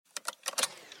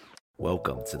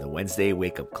Welcome to the Wednesday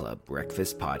Wake Up Club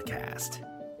Breakfast Podcast.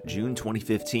 June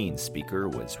 2015 speaker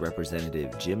was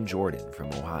Representative Jim Jordan from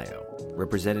Ohio.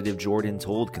 Representative Jordan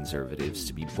told conservatives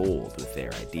to be bold with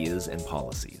their ideas and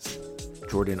policies.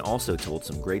 Jordan also told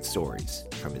some great stories,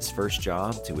 from his first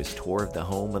job to his tour of the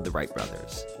home of the Wright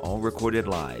brothers, all recorded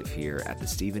live here at the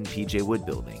Stephen P.J. Wood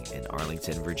Building in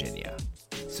Arlington, Virginia.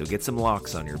 So get some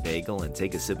lox on your bagel and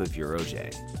take a sip of your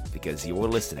OJ, because you're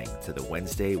listening to the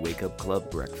Wednesday Wake Up Club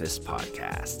Breakfast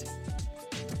Podcast.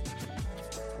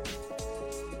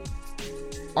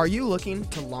 Are you looking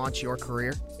to launch your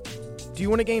career? Do you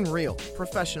want to gain real,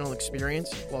 professional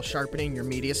experience while sharpening your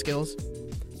media skills?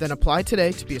 Then apply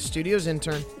today to be a Studios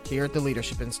intern here at the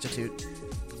Leadership Institute.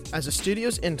 As a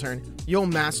Studios intern, you'll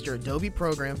master Adobe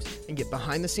programs and get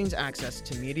behind-the-scenes access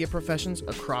to media professions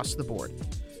across the board.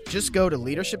 Just go to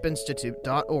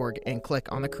leadershipinstitute.org and click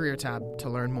on the Career tab to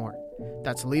learn more.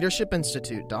 That's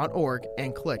leadershipinstitute.org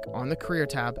and click on the Career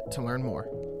tab to learn more.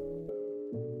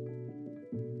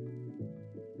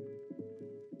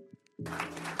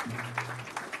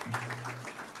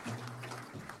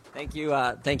 Thank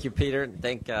you, Peter.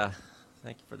 Thank you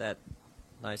for that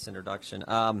nice introduction.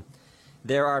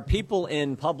 There are people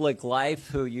in public life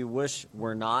who you wish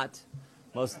were not.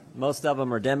 Most of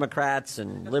them are Democrats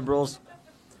and liberals.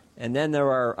 And then there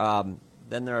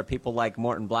are people like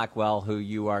Morton Blackwell who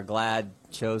you are glad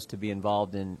chose to be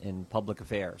involved in public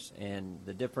affairs. And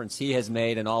the difference he has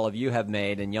made and all of you have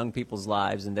made in young people's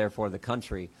lives and therefore the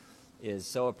country is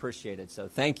so appreciated. So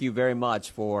thank you very much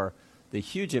for the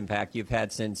huge impact you've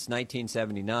had since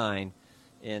 1979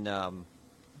 in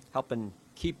helping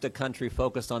keep the country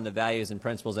focused on the values and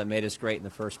principles that made us great in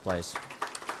the first place.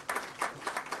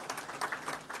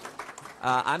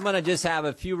 I'm going to just have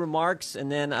a few remarks,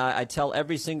 and then I tell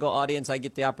every single audience I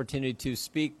get the opportunity to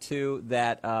speak to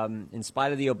that in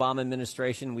spite of the Obama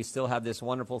administration, we still have this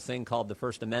wonderful thing called the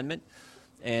First Amendment,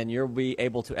 and you'll be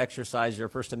able to exercise your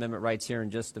First Amendment rights here in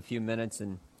just a few minutes.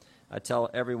 And I tell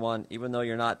everyone, even though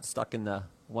you're not stuck in the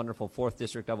wonderful 4th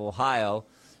District of Ohio,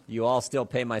 you all still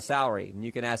pay my salary. And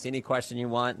you can ask any question you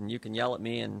want, and you can yell at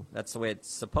me, and that's the way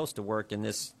it's supposed to work in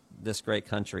this great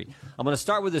country. I'm going to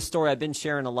start with this story I've been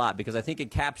sharing a lot because I think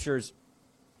it captures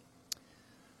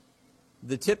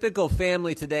the typical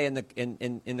family today in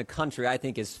the country. I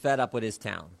think is fed up with his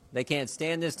town. They can't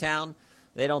stand this town.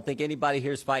 They don't think anybody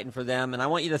here is fighting for them. And I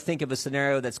want you to think of a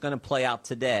scenario that's going to play out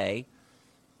today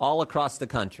all across the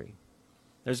country.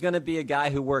 There's going to be a guy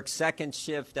who works second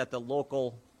shift at the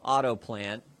local auto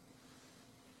plant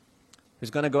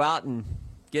who's going to go out and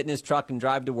get in his truck and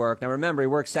drive to work. Now remember, he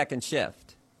works second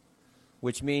shift,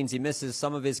 which means he misses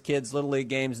some of his kids' Little League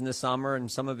games in the summer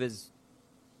and some of his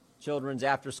children's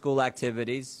after-school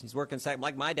activities. He's working second,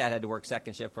 like my dad had to work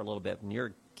second shift for a little bit. When you're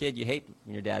a kid, you hate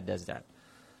when your dad does that.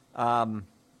 But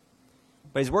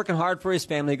he's working hard for his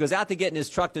family. He goes out to get in his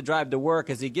truck to drive to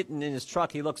work. As he's getting in his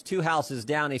truck, he looks 2 houses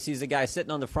down. He sees a guy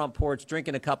sitting on the front porch,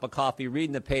 drinking a cup of coffee,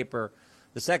 reading the paper.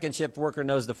 The second shift worker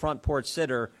knows the front porch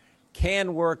sitter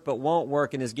can work but won't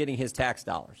work and is getting his tax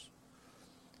dollars.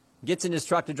 Gets in his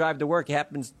truck to drive to work. He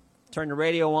happens to turn the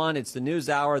radio on. It's the news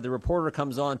hour. The reporter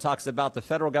comes on, talks about the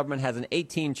federal government has an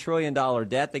 $18 trillion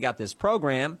debt. They got this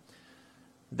program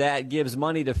that gives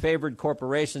money to favored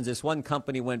corporations. This one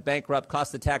company went bankrupt,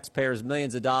 cost the taxpayers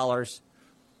millions of dollars.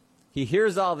 He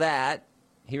hears all that.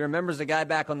 He remembers the guy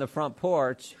back on the front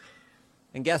porch.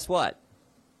 And guess what?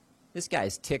 This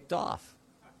guy's ticked off.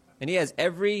 And he has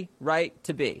every right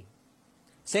to be.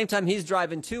 Same time he's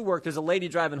driving to work, there's a lady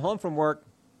driving home from work.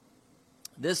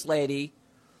 This lady,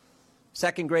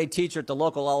 second grade teacher at the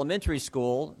local elementary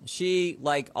school, she,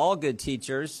 like all good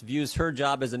teachers, views her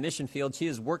job as a mission field. She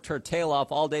has worked her tail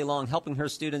off all day long, helping her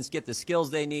students get the skills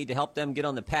they need to help them get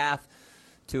on the path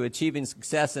to achieving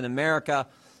success in America.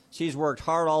 She's worked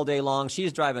hard all day long.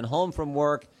 She's driving home from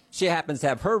work. She happens to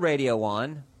have her radio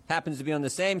on, happens to be on the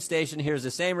same station, hears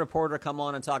the same reporter come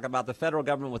on and talk about the federal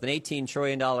government with an $18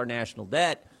 trillion national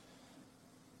debt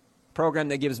program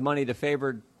that gives money to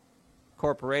favored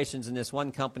corporations, and this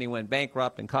one company went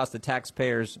bankrupt and cost the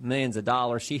taxpayers millions of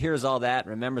dollars. She hears all that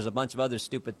and remembers a bunch of other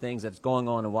stupid things that's going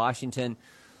on in Washington.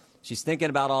 She's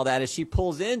thinking about all that as she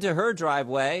pulls into her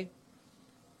driveway,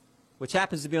 which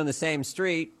happens to be on the same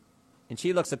street, and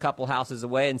she looks a couple houses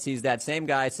away and sees that same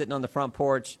guy sitting on the front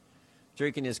porch,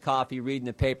 drinking his coffee, reading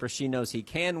the paper. She knows he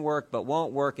can work but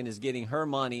won't work and is getting her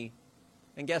money.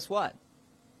 And guess what?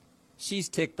 She's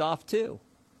ticked off too,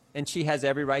 and she has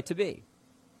every right to be.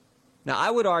 Now,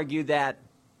 I would argue that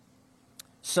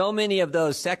so many of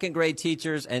those second grade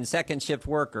teachers and second shift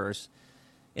workers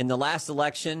in the last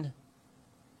election, a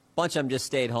bunch of them just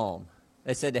stayed home.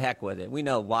 They said to heck with it. We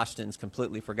know Washington's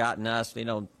completely forgotten us. We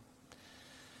know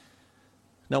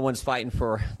No one's fighting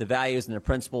for the values and the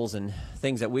principles and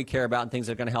things that we care about and things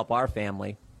that are going to help our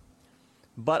family.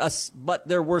 But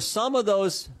there were some of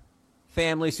those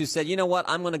families who said, you know what,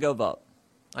 I'm going to go vote.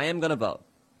 I am going to vote.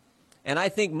 And I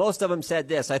think most of them said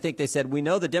this. I think they said, we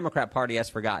know the Democrat Party has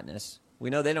forgotten us. We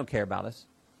know they don't care about us.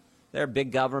 They're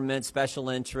big government, special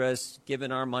interests,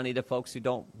 giving our money to folks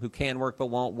who can work but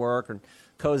won't work, or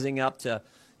cozying up to,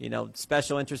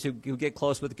 special interests who get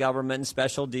close with government and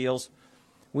special deals.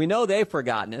 We know they've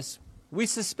forgotten us. We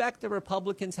suspect the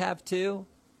Republicans have too,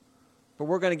 but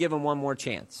we're going to give them one more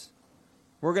chance.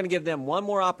 We're going to give them one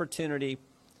more opportunity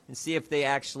and see if they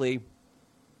actually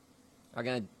are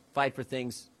going to fight for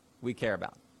things we care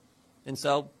about. And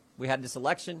so we had this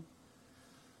election.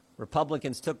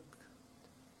 Republicans took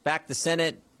back the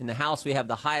Senate. In the House, we have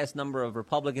the highest number of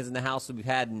Republicans in the House that we've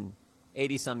had in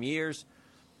 80-some years.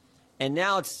 And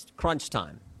now it's crunch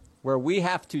time, where we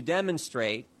have to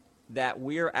demonstrate that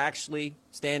we're actually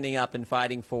standing up and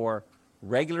fighting for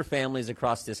regular families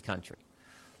across this country.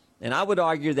 And I would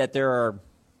argue that there are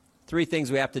three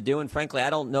things we have to do, and frankly, I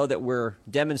don't know that we're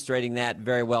demonstrating that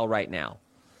very well right now.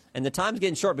 And the time's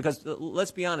getting short because,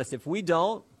 let's be honest, if we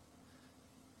don't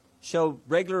show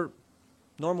regular,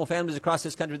 normal families across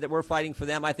this country that we're fighting for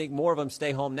them, I think more of them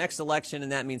stay home next election,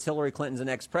 and that means Hillary Clinton's the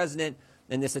next president,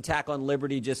 and this attack on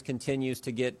liberty just continues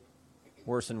to get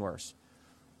worse and worse.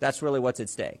 That's really what's at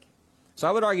stake. So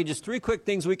I would argue just three quick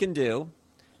things we can do,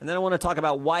 and then I want to talk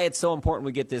about why it's so important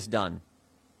we get this done.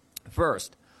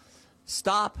 First,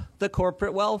 stop the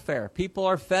corporate welfare. People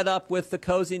are fed up with the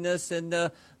coziness and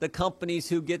the companies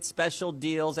who get special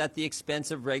deals at the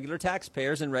expense of regular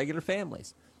taxpayers and regular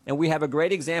families. And we have a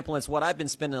great example. It's what I've been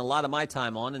spending a lot of my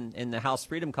time on, and the House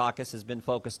Freedom Caucus has been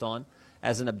focused on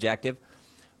as an objective.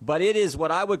 But it is what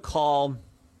I would call,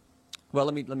 well,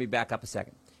 let me back up a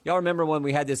second. Y'all remember when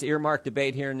we had this earmark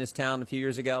debate here in this town a few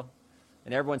years ago?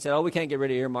 And everyone said, oh, we can't get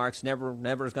rid of earmarks. Never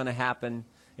is going to happen.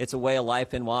 It's a way of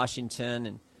life in Washington.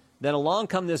 And then along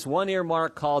come this one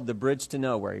earmark called the Bridge to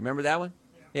Nowhere. You remember that one?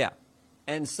 Yeah.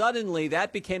 And suddenly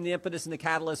that became the impetus and the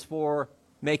catalyst for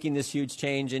making this huge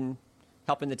change in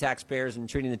helping the taxpayers and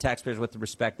treating the taxpayers with the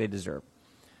respect they deserve.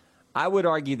 I would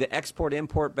argue the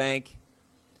Export-Import Bank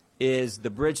is the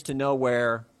bridge to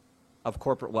nowhere of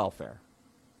corporate welfare.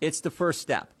 It's the first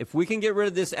step. If we can get rid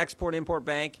of this Export-Import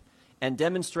Bank and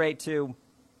demonstrate to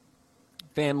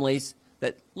families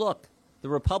that, look, the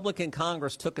Republican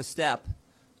Congress took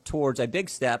a big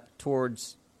step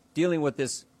towards dealing with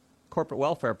this corporate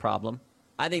welfare problem,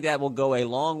 I think that will go a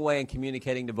long way in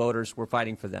communicating to voters we're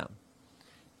fighting for them.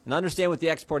 And understand with the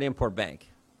Export-Import Bank,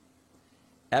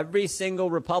 every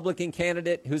single Republican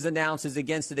candidate who's announced is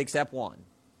against it except one.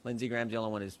 Lindsey Graham's the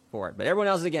only one who's for it, but everyone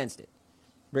else is against it.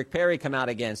 Rick Perry come out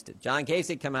against it. John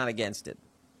Kasich come out against it.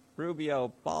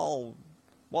 Rubio, Paul,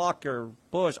 Walker,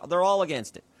 Bush, they're all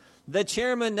against it. The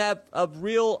chairman of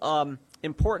real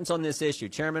importance on this issue,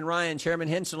 Chairman Ryan, Chairman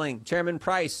Hensarling, Chairman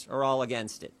Price, are all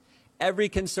against it. Every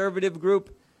conservative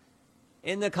group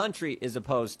in the country is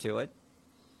opposed to it.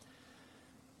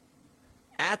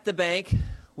 At the bank,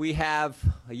 a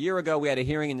year ago, we had a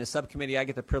hearing in the subcommittee I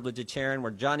get the privilege of chairing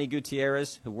where Johnny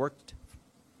Gutierrez, who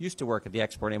used to work at the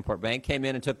Export-Import Bank, came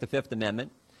in and took the Fifth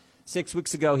Amendment. 6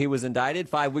 weeks ago, he was indicted.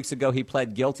 5 weeks ago, he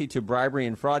pled guilty to bribery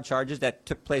and fraud charges that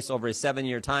took place over a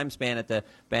 7-year time span at the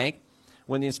bank.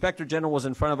 When the Inspector General was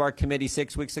in front of our committee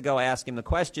 6 weeks ago, I asked him the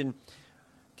question,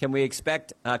 can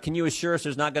you assure us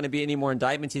there's not going to be any more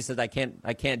indictments? He said, I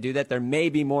can't do that. There may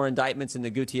be more indictments in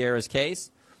the Gutierrez case,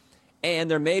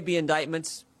 and there may be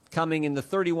indictments coming in the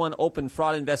 31 open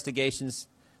fraud investigations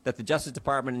that the Justice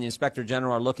Department and the Inspector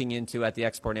General are looking into at the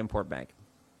Export-Import Bank.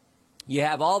 You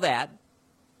have all that.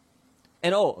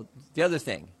 And, the other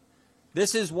thing.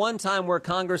 This is one time where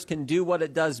Congress can do what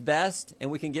it does best, and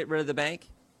we can get rid of the bank,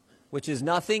 which is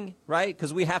nothing, right?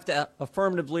 Because we have to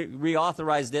affirmatively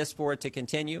reauthorize this for it to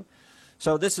continue.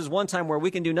 So this is one time where we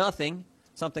can do nothing,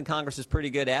 something Congress is pretty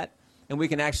good at, and we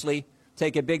can actually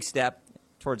take a big step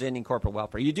towards ending corporate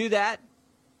welfare. You do that,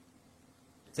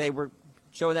 say we're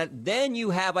showing that, then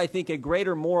you have, I think, a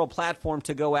greater moral platform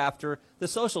to go after the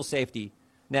social safety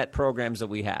net programs that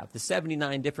we have, the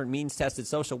 79 different means-tested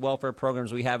social welfare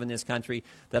programs we have in this country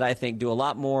that I think do a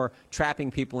lot more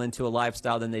trapping people into a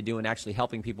lifestyle than they do in actually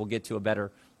helping people get to a better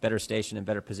station and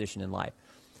better position in life.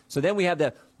 So then we have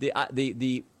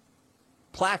the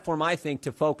platform, I think,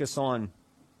 to focus on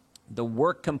the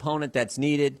work component that's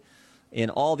needed in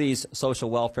all these social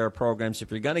welfare programs.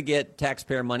 If you're going to get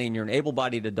taxpayer money and you're an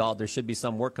able-bodied adult, there should be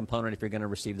some work component if you're going to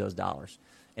receive those dollars.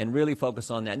 And really focus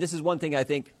on that. And this is one thing I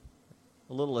think,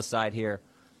 a little aside here,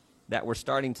 that we're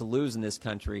starting to lose in this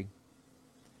country.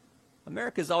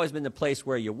 America's always been the place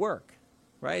where you work.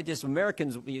 right? Just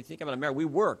Americans, you think about America, we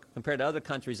work compared to other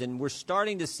countries, and we're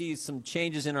starting to see some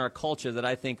changes in our culture that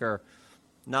I think are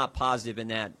not positive in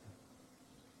that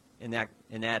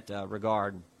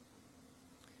regard.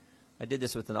 I did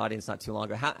this with an audience not too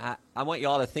long ago. I want you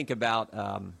all to think about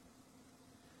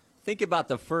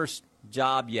the first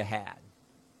job you had,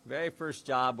 very first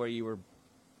job where you were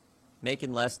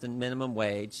making less than minimum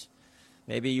wage.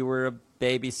 Maybe you were a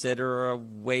babysitter or a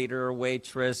waiter or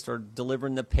waitress or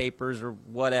delivering the papers or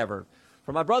whatever.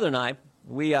 For my brother and I,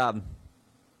 we had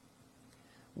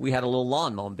a little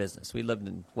lawn mowing business. We lived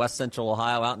in west central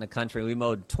Ohio out in the country. We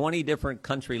mowed 20 different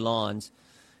country lawns.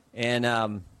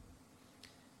 And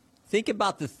think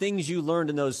about the things you learned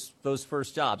in those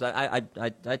first jobs. I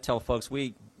tell folks,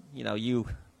 you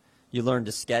learn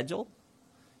to schedule.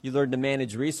 You learn to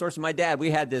manage resources. My dad,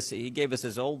 he gave us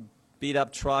his old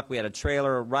beat-up truck. We had a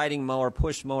trailer, a riding mower,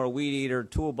 push mower, weed eater,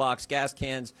 toolbox, gas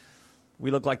cans.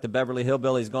 We looked like the Beverly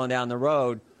Hillbillies going down the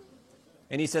road.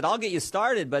 And he said, I'll get you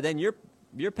started, but then you're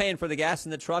paying for the gas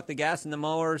in the truck, the gas in the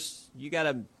mowers.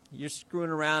 You're screwing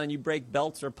around and you break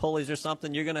belts or pulleys or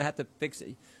something. You're going to have to fix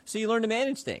it. So you learn to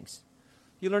manage things.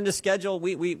 You learn to schedule.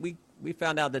 We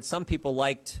found out that some people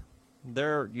liked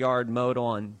their yard mowed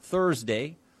on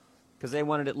Thursday because they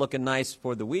wanted it looking nice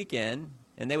for the weekend,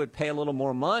 and they would pay a little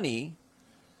more money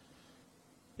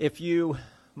if you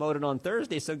mowed it on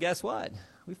Thursday. So guess what?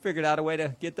 We figured out a way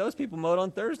to get those people mowed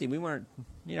on Thursday. We weren't,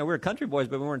 we were country boys,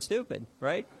 but we weren't stupid,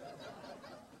 right?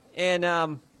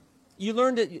 And you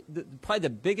learned probably the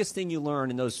biggest thing you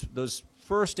learn in those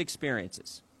first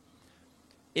experiences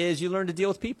is you learn to deal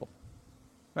with people,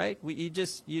 right?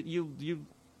 You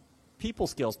people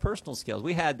skills, personal skills.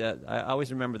 We had, I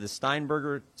always remember the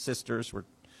Steinberger sisters were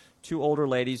two older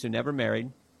ladies who never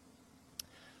married.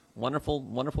 Wonderful,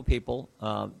 wonderful people.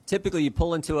 Typically, you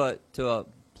pull into a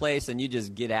place and you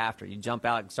just get after it. You jump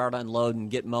out and start unloading,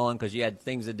 get mowing because you had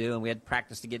things to do and we had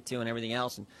practice to get to and everything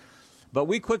else. But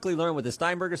we quickly learned with the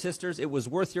Steinberger sisters, it was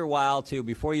worth your while to,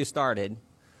 before you started,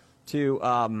 to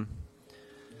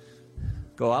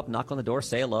go up, knock on the door,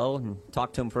 say hello, and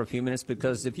talk to them for a few minutes,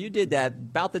 because if you did that,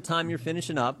 about the time you're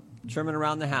finishing up, trimming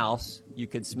around the house, you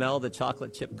could smell the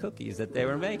chocolate chip cookies that they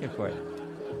were making for you.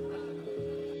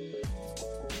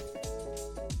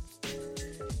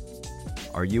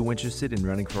 Are you interested in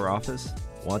running for office?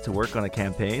 Want to work on a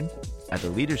campaign? At the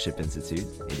Leadership Institute,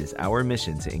 it is our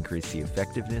mission to increase the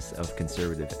effectiveness of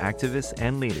conservative activists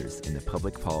and leaders in the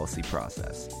public policy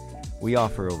process. We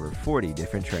offer over 40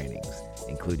 different trainings,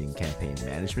 including campaign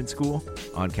management school,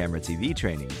 on-camera TV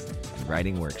trainings, and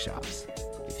writing workshops.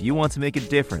 If you want to make a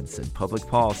difference in public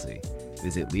policy,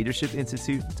 visit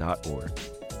leadershipinstitute.org.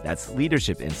 That's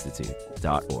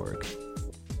leadershipinstitute.org.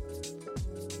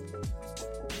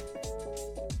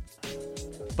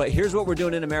 But here's what we're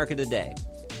doing in America today.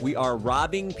 We are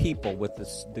robbing people with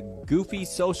the goofy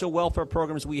social welfare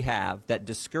programs we have that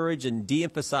discourage and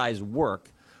de-emphasize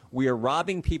work. We are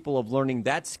robbing people of learning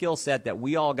that skill set that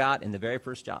we all got in the very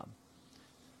first job.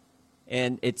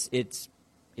 And it's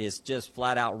just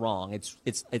flat out wrong.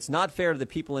 It's not fair to the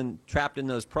people trapped in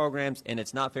those programs, and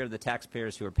it's not fair to the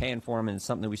taxpayers who are paying for them, and it's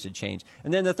something that we should change.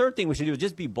 And then the third thing we should do is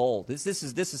just be bold. This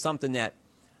is something that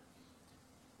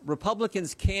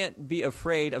Republicans can't be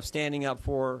afraid of standing up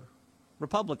for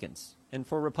Republicans and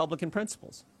for Republican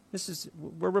principles.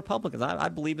 We're Republicans. I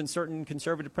believe in certain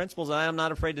conservative principles, and I'm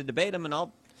not afraid to debate them, and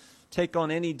I'll take on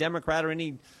any Democrat or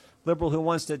any liberal who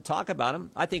wants to talk about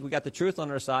them. I think we got the truth on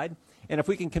our side, and if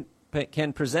we can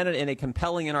present it in a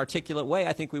compelling and articulate way,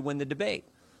 I think we win the debate.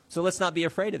 So let's not be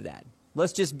afraid of that.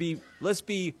 Let's just be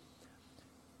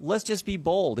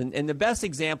bold. And the best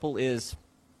example is,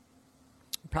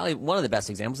 probably one of the best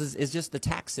examples is just the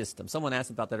tax system. Someone asked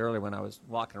about that earlier when I was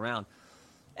walking around.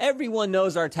 Everyone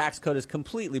knows our tax code is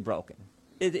completely broken.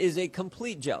 It is a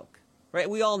complete joke, right?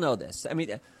 We all know this. I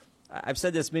mean, I've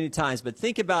said this many times, but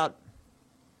think about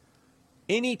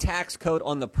any tax code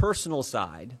on the personal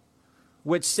side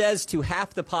which says to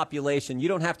half the population, you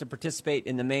don't have to participate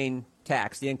in the main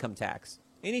tax, the income tax.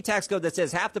 Any tax code that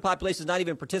says half the population does not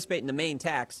even participate in the main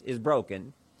tax is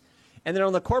broken. And then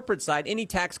on the corporate side, any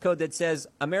tax code that says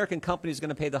American companies are going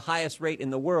to pay the highest rate in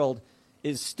the world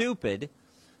is stupid.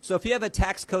 So if you have a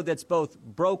tax code that's both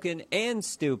broken and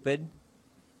stupid,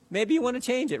 maybe you want to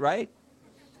change it, right?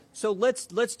 So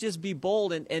let's just be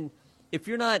bold. And if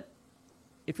you're not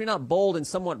bold and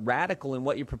somewhat radical in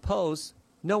what you propose,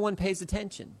 no one pays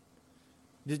attention.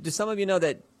 Do some of you know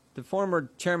that the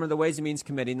former chairman of the Ways and Means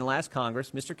Committee in the last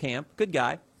Congress, Mr. Camp, good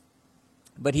guy,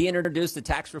 but he introduced the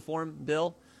tax reform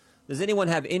bill. Does anyone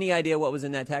have any idea what was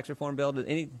in that tax reform bill?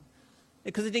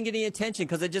 Because it didn't get any attention,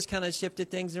 because it just kind of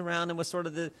shifted things around and was sort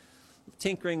of the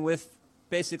tinkering with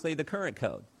basically the current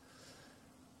code.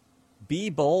 Be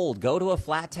bold. Go to a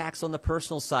flat tax on the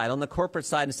personal side. On the corporate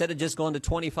side, instead of just going to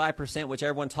 25%, which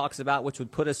everyone talks about, which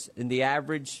would put us in the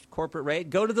average corporate rate,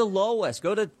 go to the lowest.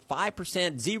 Go to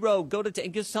 5%, 0. Go to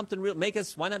get something real.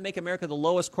 Why not make America the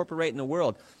lowest corporate rate in the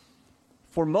world?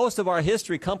 For most of our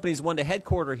history, companies wanted to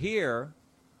headquarter here.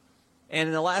 And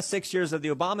in the last 6 years of the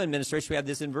Obama administration, we have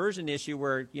this inversion issue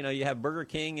where, you have Burger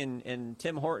King and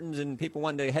Tim Hortons and people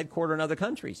wanting to headquarter in other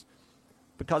countries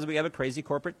because we have a crazy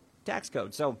corporate tax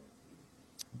code. So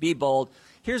be bold.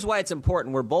 Here's why it's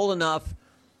important. We're bold enough.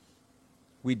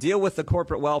 We deal with the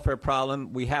corporate welfare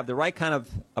problem. We have the right kind of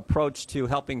approach to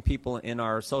helping people in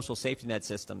our social safety net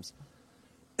systems.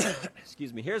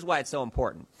 Excuse me. Here's why it's so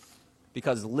important.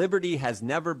 Because liberty has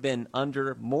never been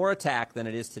under more attack than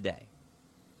it is today.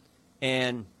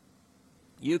 And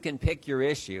you can pick your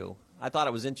issue. I thought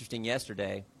it was interesting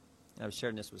yesterday. I was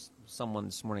sharing this with someone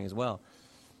this morning as well.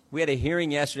 We had a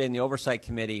hearing yesterday in the Oversight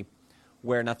Committee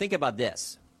where, now think about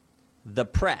this, the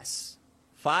press,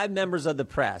 5 members of the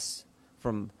press,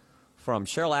 from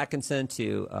Cheryl Atkinson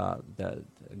to the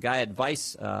guy at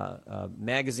Vice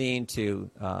magazine to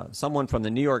someone from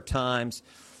the New York Times,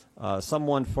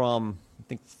 someone from, I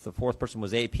think the 4th person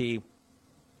was AP.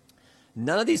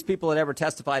 None of these people had ever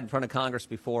testified in front of Congress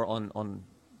before on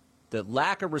the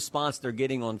lack of response they're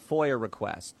getting on FOIA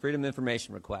requests, Freedom of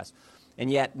Information requests. And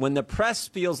yet, when the press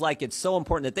feels like it's so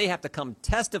important that they have to come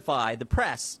testify, the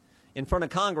press, in front of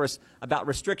Congress about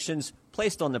restrictions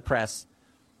placed on the press,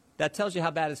 that tells you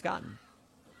how bad it's gotten.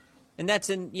 And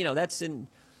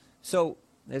so,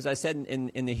 as I said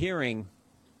in the hearing,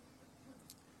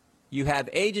 you have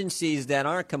agencies that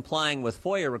aren't complying with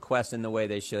FOIA requests in the way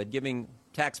they should, giving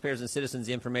taxpayers and citizens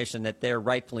the information that they're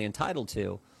rightfully entitled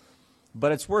to.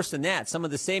 But it's worse than that. Some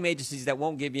of the same agencies that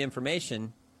won't give you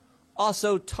information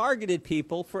also targeted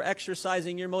people for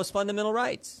exercising your most fundamental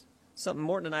rights. Something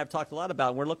Morton and I have talked a lot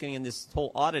about, and we're looking in this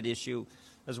whole audit issue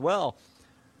as well.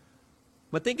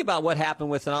 But think about what happened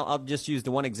with, and I'll just use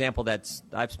the one example that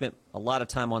I've spent a lot of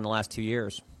time on the last 2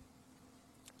 years.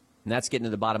 And that's getting to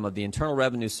the bottom of the Internal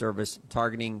Revenue Service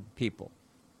targeting people.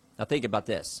 Now think about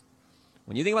this.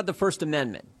 When you think about the First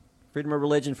Amendment, freedom of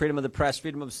religion, freedom of the press,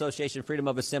 freedom of association, freedom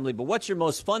of assembly, but what's your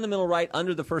most fundamental right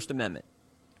under the First Amendment?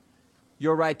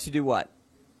 Your right to do what?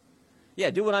 Yeah,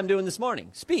 do what I'm doing this morning.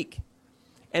 Speak.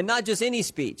 And not just any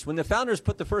speech. When the founders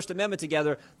put the First Amendment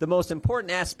together, the most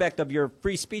important aspect of your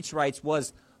free speech rights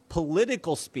was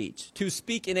political speech, to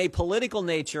speak in a political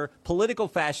nature, political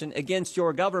fashion against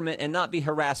your government and not be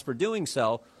harassed for doing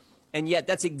so. And yet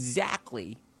that's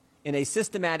exactly in a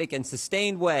systematic and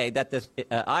sustained way that the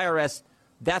IRS,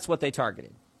 that's what they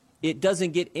targeted. It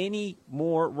doesn't get any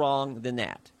more wrong than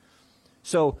that.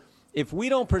 So if we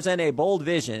don't present a bold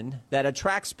vision that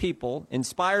attracts people,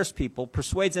 inspires people,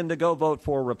 persuades them to go vote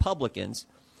for Republicans,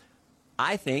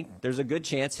 I think there's a good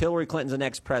chance Hillary Clinton's the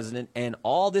next president, and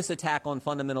all this attack on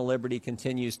fundamental liberty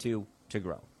continues to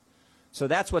grow. So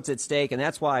that's what's at stake, and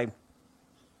that's why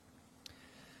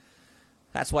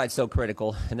it's so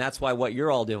critical, and that's why what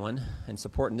you're all doing and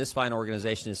supporting this fine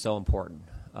organization is so important.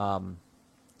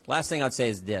 Last thing I'd say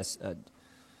is this.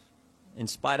 In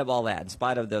spite of all that, in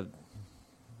spite of the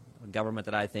government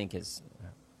that I think is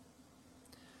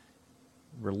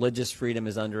religious freedom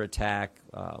is under attack,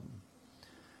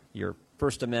 your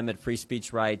First Amendment free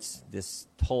speech rights, this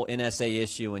whole NSA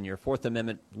issue, and your Fourth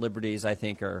Amendment liberties, I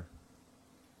think, are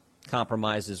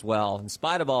compromised as well. In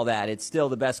spite of all that, it's still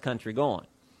the best country going.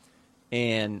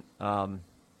 And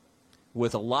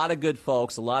with a lot of good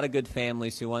folks, a lot of good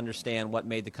families who understand what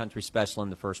made the country special in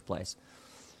the first place.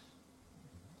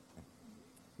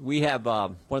 We have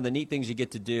one of the neat things you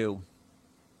get to do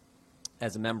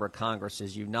as a member of Congress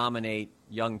is you nominate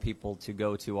young people to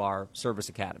go to our service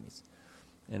academies.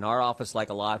 In our office, like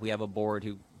a lot, we have a board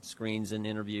who screens and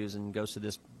interviews and goes through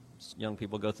this, young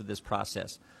people go through this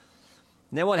process.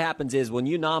 And then what happens is when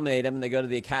you nominate them, they go to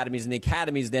the academies, and the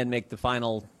academies then make the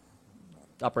final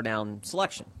up or down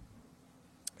selection.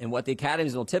 And what the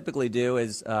academies will typically do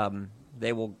is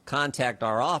they will contact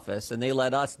our office, and they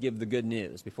let us give the good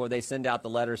news before they send out the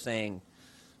letter saying,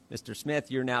 Mr.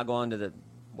 Smith, you're now going to the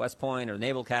West Point or the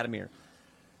Naval Academy or,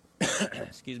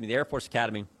 excuse me, the Air Force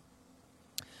Academy.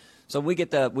 So when we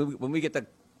get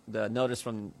the notice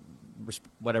from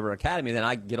whatever academy, then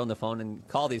I get on the phone and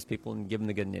call these people and give them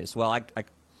the good news. Well, I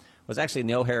was actually in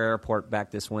the O'Hare Airport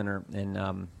back this winter,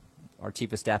 and our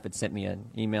chief of staff had sent me an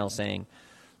email saying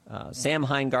Sam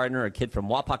Heingardner, a kid from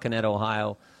Wapakoneta,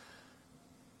 Ohio,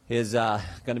 is going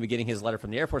to be getting his letter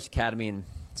from the Air Force Academy, and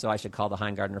so I should call the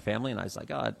Heingardner family. And I was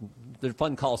like, oh, they're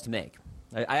fun calls to make.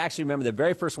 I actually remember the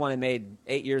very first one I made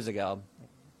 8 years ago.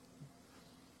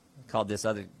 called this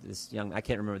young, I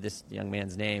can't remember this young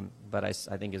man's name, but I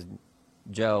think is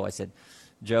Joe. I said,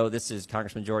 Joe, this is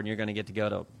Congressman Jordan. You're going to get to go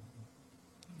to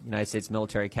United States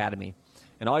Military Academy.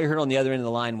 And all you heard on the other end of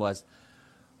the line was,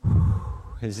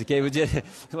 it was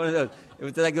one of those. It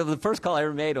was like the first call I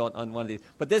ever made on one of these.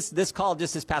 But this call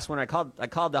just this past winter, I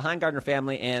called the Heingardner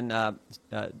family, and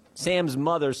Sam's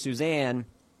mother, Suzanne,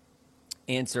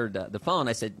 answered the phone.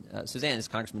 I said, Suzanne, is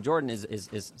Congressman Jordan,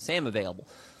 is Sam available?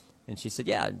 And she said,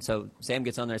 yeah. And so Sam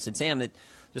gets on there. I said, Sam, that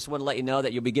just want to let you know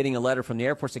that you'll be getting a letter from the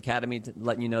Air Force Academy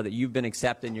letting you know that you've been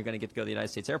accepted and you're going to get to go to the United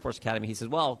States Air Force Academy. He said,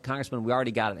 well, Congressman, we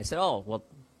already got it. I said, oh, well,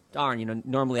 darn,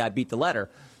 normally I beat the letter.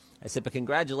 I said, but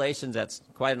congratulations, that's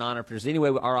quite an honor. If there's any way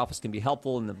our office can be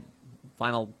helpful in the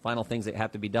final things that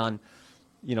have to be done,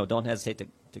 don't hesitate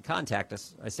to contact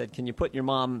us. I said, can you put your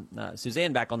mom,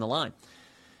 Suzanne, back on the line?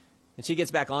 And she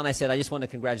gets back on. I said, I just want to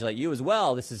congratulate you as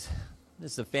well. This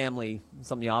is a family,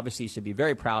 something you obviously should be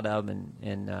very proud of.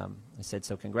 And I said,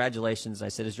 so congratulations. I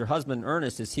said, is your husband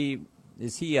Ernest, is he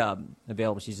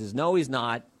available? She says, no, he's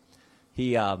not.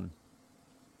 He's not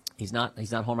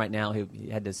home right now. He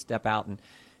had to step out and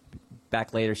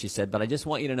back later. She said, but I just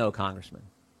want you to know, Congressman,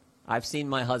 I've seen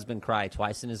my husband cry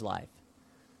twice in his life.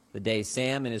 The day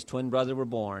Sam and his twin brother were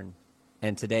born,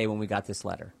 and today when we got this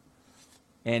letter.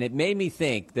 And it made me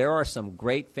think there are some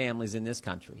great families in this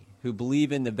country who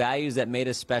believe in the values that made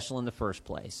us special in the first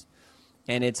place.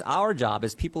 And it's our job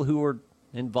as people who are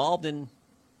involved in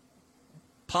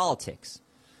politics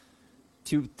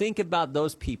to think about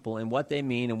those people and what they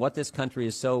mean and what this country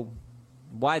is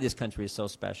why this country is so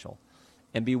special,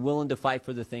 and be willing to fight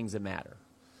for the things that matter.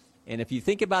 And if you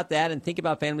think about that and think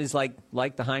about families like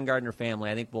the Heingardner family,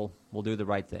 I think we'll do the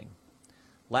right thing.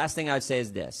 Last thing I'd say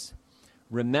is this.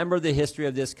 Remember the history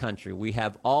of this country. We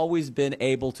have always been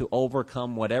able to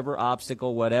overcome whatever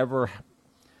obstacle, whatever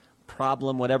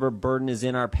problem, whatever burden is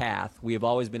in our path. We have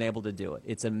always been able to do it.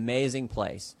 It's an amazing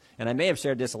place. And I may have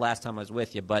shared this the last time I was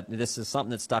with you, but this is something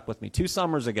that stuck with me. 2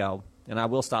 summers ago, and I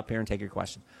will stop here and take your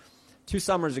question. 2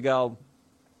 summers ago,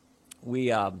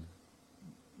 we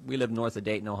live north of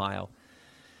Dayton, Ohio.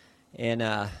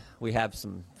 And we have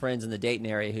some friends in the Dayton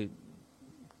area who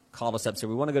called us up and said,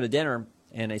 we want to go to dinner.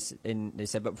 And they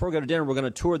said, but before we go to dinner, we're going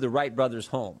to tour the Wright brothers'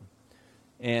 home.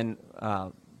 And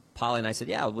Polly and I said,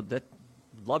 yeah,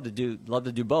 love to do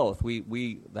both.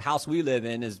 The house we live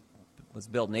in was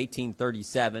built in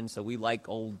 1837, so we like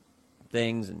old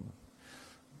things, and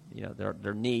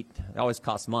they're neat. It always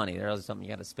costs money. There's always something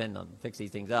you got to spend on fix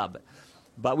these things up.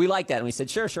 But we like that, and we said,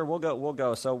 sure, we'll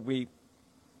go. So we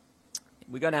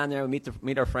go down there, we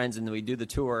meet our friends, and then we do the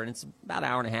tour, and it's about an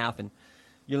hour and a half, and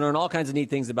you learn all kinds of neat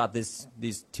things about these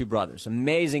 2 brothers.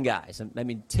 Amazing guys. I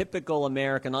mean, typical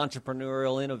American,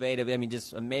 entrepreneurial, innovative. I mean,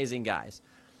 just amazing guys.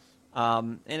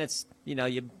 And it's,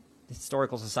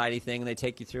 historical society thing, and they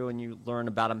take you through and you learn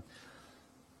about them.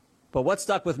 But what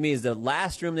stuck with me is the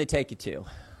last room they take you to.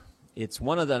 It's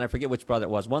one of them, I forget which brother it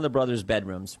was, one of the brothers'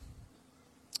 bedrooms.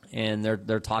 And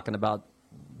they're talking about,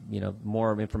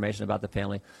 more information about the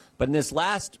family. But in this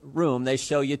last room, they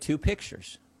show you 2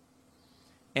 pictures.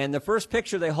 And the first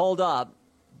picture they hold up,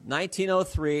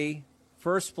 1903,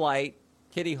 first flight,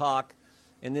 Kitty Hawk,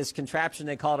 in this contraption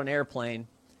they called an airplane.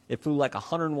 It flew like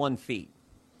 101 feet.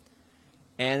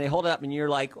 And they hold it up, and you're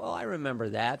like, well, I remember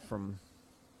that from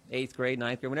 8th grade,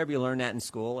 9th grade, whenever you learn that in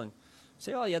school. And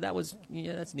say, oh, yeah, that's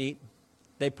neat.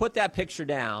 They put that picture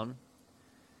down.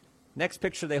 Next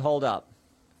picture they hold up,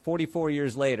 44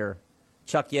 years later,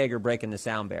 Chuck Yeager breaking the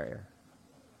sound barrier.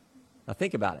 Now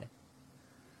think about it.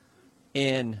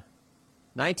 In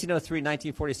 1903,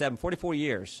 1947, 44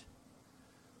 years,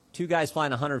 2 guys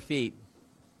flying 100 feet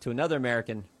to another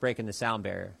American breaking the sound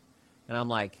barrier. And I'm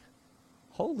like,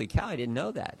 holy cow, I didn't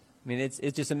know that. I mean, it's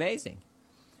just amazing.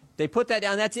 They put that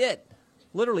down, that's it.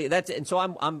 Literally, that's it. And so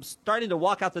I'm starting to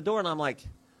walk out the door, and I'm like,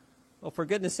 well, for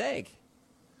goodness sake,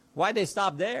 why'd they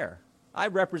stop there? I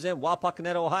represent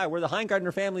Wapakoneta, Ohio, where the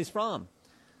Heingardner family's from.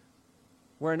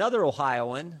 Where another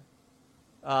Ohioan,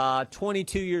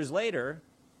 22 years later,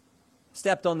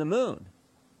 stepped on the moon.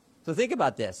 So think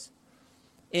about this.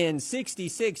 In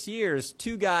 66 years,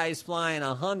 2 guys flying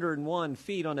 101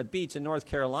 feet on a beach in North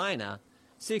Carolina,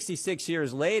 66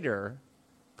 years later,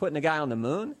 putting a guy on the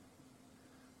moon?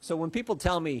 So when people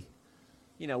tell me,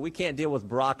 we can't deal with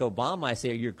Barack Obama, I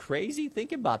say, you're crazy?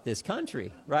 Think about this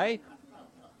country, right?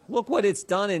 Look what it's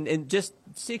done in just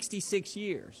 66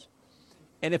 years.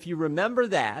 And if you remember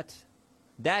that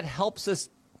helps us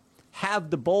have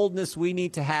the boldness we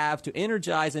need to have to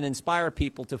energize and inspire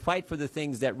people to fight for the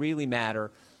things that really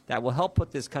matter, that will help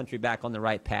put this country back on the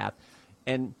right path.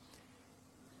 And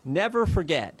never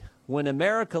forget, when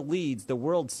America leads, the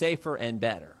world's safer and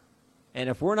better. And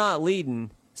if we're not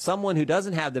leading, someone who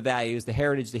doesn't have the values, the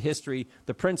heritage, the history,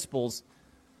 the principles,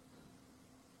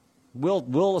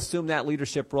 will assume that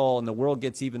leadership role, and the world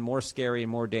gets even more scary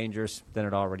and more dangerous than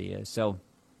it already is. So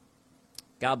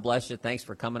God bless you. Thanks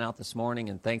for coming out this morning,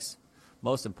 and thanks,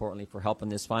 most importantly, for helping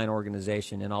this fine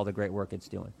organization and all the great work it's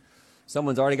doing.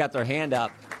 Someone's already got their hand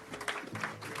up.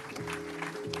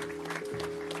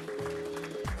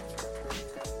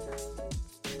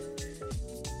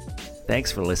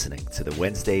 Thanks for listening to the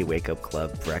Wednesday Wake Up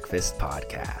Club Breakfast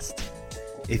Podcast.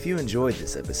 If you enjoyed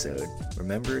this episode,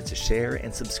 remember to share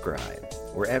and subscribe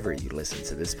wherever you listen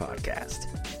to this podcast.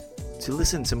 To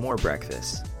listen to more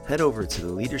breakfasts, head over to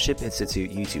the Leadership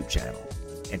Institute YouTube channel.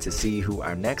 And to see who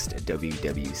our next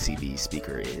WWCB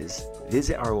speaker is,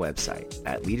 visit our website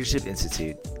at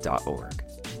leadershipinstitute.org.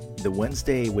 The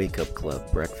Wednesday Wake Up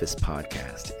Club Breakfast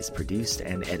Podcast is produced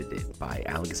and edited by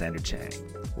Alexander Chang,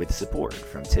 with support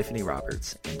from Tiffany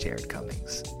Roberts and Jared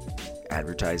Cummings.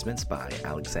 Advertisements by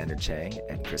Alexander Chang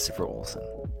and Christopher Olson.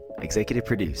 Executive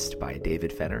produced by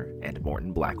David Fenner and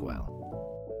Morton Blackwell.